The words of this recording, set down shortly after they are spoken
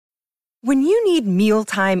When you need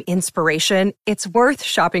mealtime inspiration, it's worth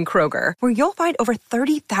shopping Kroger, where you'll find over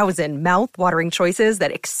 30,000 mouth-watering choices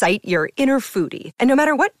that excite your inner foodie. And no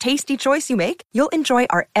matter what tasty choice you make, you'll enjoy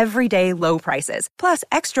our everyday low prices, plus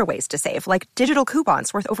extra ways to save, like digital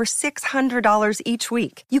coupons worth over $600 each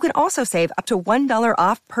week. You can also save up to $1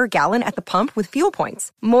 off per gallon at the pump with fuel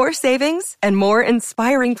points. More savings and more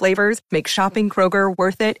inspiring flavors make shopping Kroger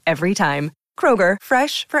worth it every time. Kroger,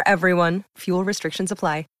 fresh for everyone. Fuel restrictions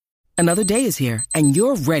apply. Another day is here, and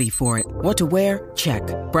you're ready for it. What to wear? Check.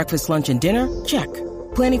 Breakfast, lunch, and dinner? Check.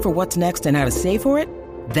 Planning for what's next and how to save for it?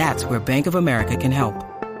 That's where Bank of America can help.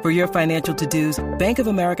 For your financial to-dos, Bank of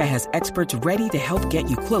America has experts ready to help get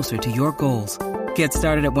you closer to your goals. Get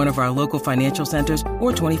started at one of our local financial centers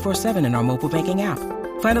or 24/7 in our mobile banking app.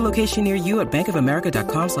 Find a location near you at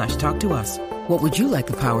bankofamerica.com/talktous. What would you like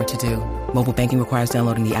the power to do? Mobile banking requires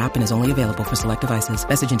downloading the app and is only available for select devices.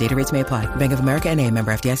 Message and data rates may apply. Bank of America N.A.,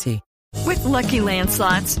 member FDIC. With Lucky Land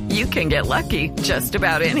Slots, you can get lucky just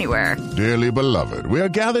about anywhere. Dearly beloved, we are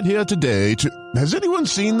gathered here today to... Has anyone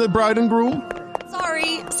seen the bride and groom?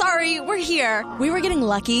 Sorry, we're here. We were getting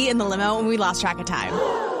lucky in the limo and we lost track of time.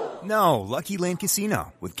 No, Lucky Land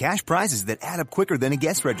Casino, with cash prizes that add up quicker than a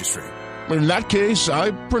guest registry. In that case,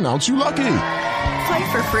 I pronounce you lucky.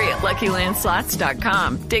 Play for free at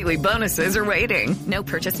LuckyLandSlots.com. Daily bonuses are waiting. No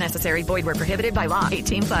purchase necessary. Void where prohibited by law.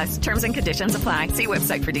 18+. Terms and conditions apply. See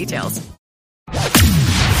website for details.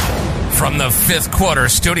 From the Fifth Quarter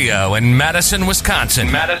Studio in Madison, Wisconsin.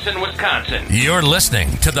 You're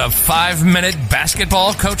listening to the 5-Minute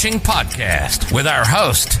Basketball Coaching Podcast with our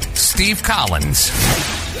host, Steve Collins.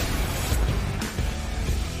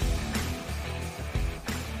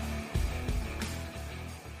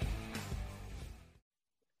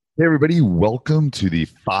 Hey, everybody. Welcome to the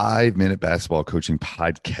 5-Minute Basketball Coaching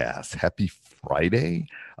Podcast. Happy Friday.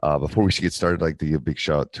 Before we get started, I'd like to give a big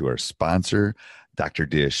shout out to our sponsor, Dr.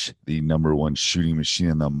 Dish, the #1 shooting machine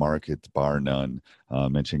in the market, bar none.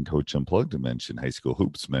 Mention Coach Unplugged, mention High School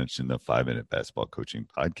Hoops, mention the 5-Minute Basketball Coaching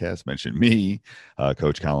Podcast, mention me,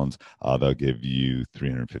 Coach Collins. They'll give you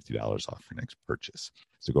 $350 off your next purchase.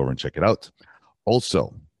 So go over and check it out.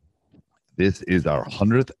 Also, this is our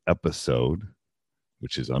 100th episode,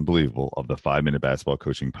 which is unbelievable, of the 5-Minute Basketball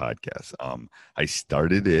Coaching Podcast. I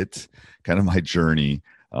started it, kind of my journey.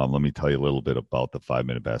 Let me tell you a little bit about the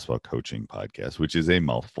 5-Minute Basketball Coaching Podcast, which is a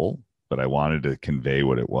mouthful, but I wanted to convey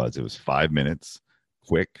what it was. It was 5 minutes,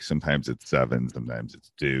 quick. Sometimes it's 7, sometimes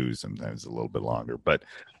it's 2, sometimes a little bit longer, but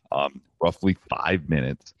roughly 5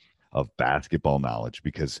 minutes of basketball knowledge,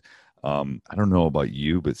 because I don't know about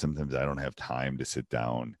you, but sometimes I don't have time to sit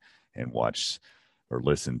down and watch or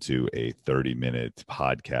listen to a 30-minute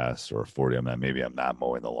podcast or 40. Maybe I'm not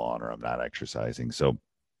mowing the lawn or I'm not exercising. So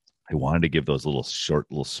I wanted to give those short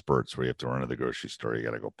spurts where you have to run to the grocery store. You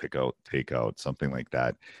got to go pick out, take out, something like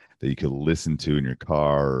that you could listen to in your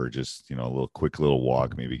car, or just, a quick little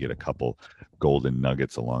walk, maybe get a couple golden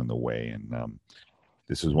nuggets along the way. And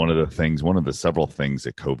this is one of the several things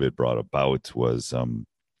that COVID brought about was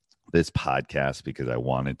this podcast, because I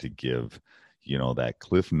wanted to give that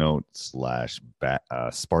Cliff Note /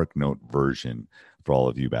 Spark Note version for all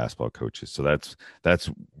of you basketball coaches. So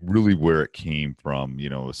that's really where it came from.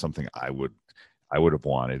 It was something I would have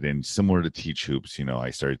wanted, and similar to Teach Hoops,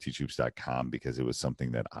 I started teachhoops.com because it was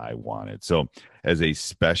something that I wanted. So as a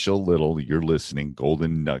special little, you're listening,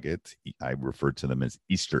 golden nugget, I refer to them as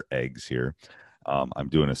Easter eggs here. I'm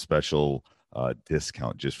doing a special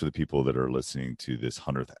discount just for the people that are listening to this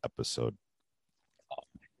 100th episode.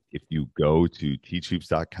 If you go to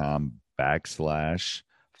teachhoops.com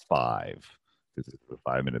 /5, because it's the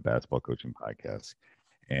 5-Minute Basketball Coaching Podcast,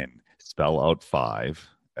 and spell out 5,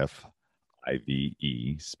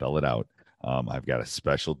 F-I-V-E, spell it out. I've got a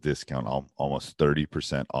special discount, almost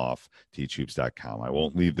 30% off teachhoops.com. I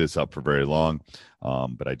won't leave this up for very long,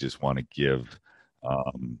 but I just want to give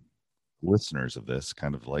listeners of this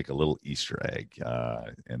kind of like a little Easter egg.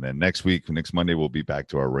 And then next Monday, we'll be back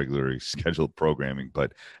to our regularly scheduled programming,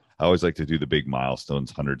 but I always like to do the big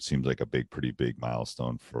milestones. 100 seems like a pretty big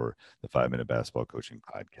milestone for the 5-Minute Basketball Coaching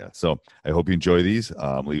Podcast. So I hope you enjoy these.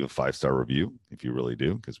 Leave a 5-star review if you really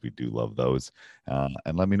do, because we do love those.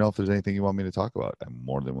 And let me know if there's anything you want me to talk about. I'm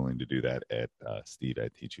more than willing to do that at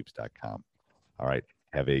steve@teachhoops.com. All right.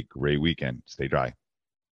 Have a great weekend. Stay dry.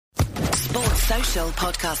 Sports Social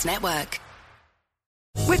Podcast Network.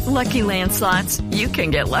 With Lucky Land Slots, you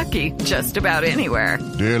can get lucky just about anywhere.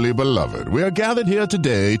 Dearly beloved, we are gathered here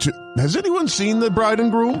today to... Has anyone seen the bride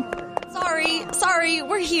and groom? Sorry,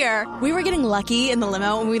 we're here. We were getting lucky in the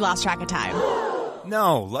limo and we lost track of time.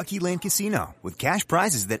 No, Lucky Land Casino, with cash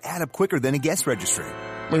prizes that add up quicker than a guest registry.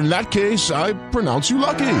 In that case, I pronounce you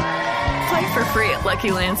lucky. Play for free at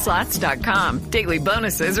LuckyLandSlots.com. Daily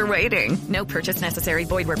bonuses are waiting. No purchase necessary.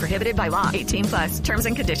 Void where prohibited by law. 18+. Terms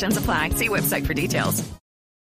and conditions apply. See website for details.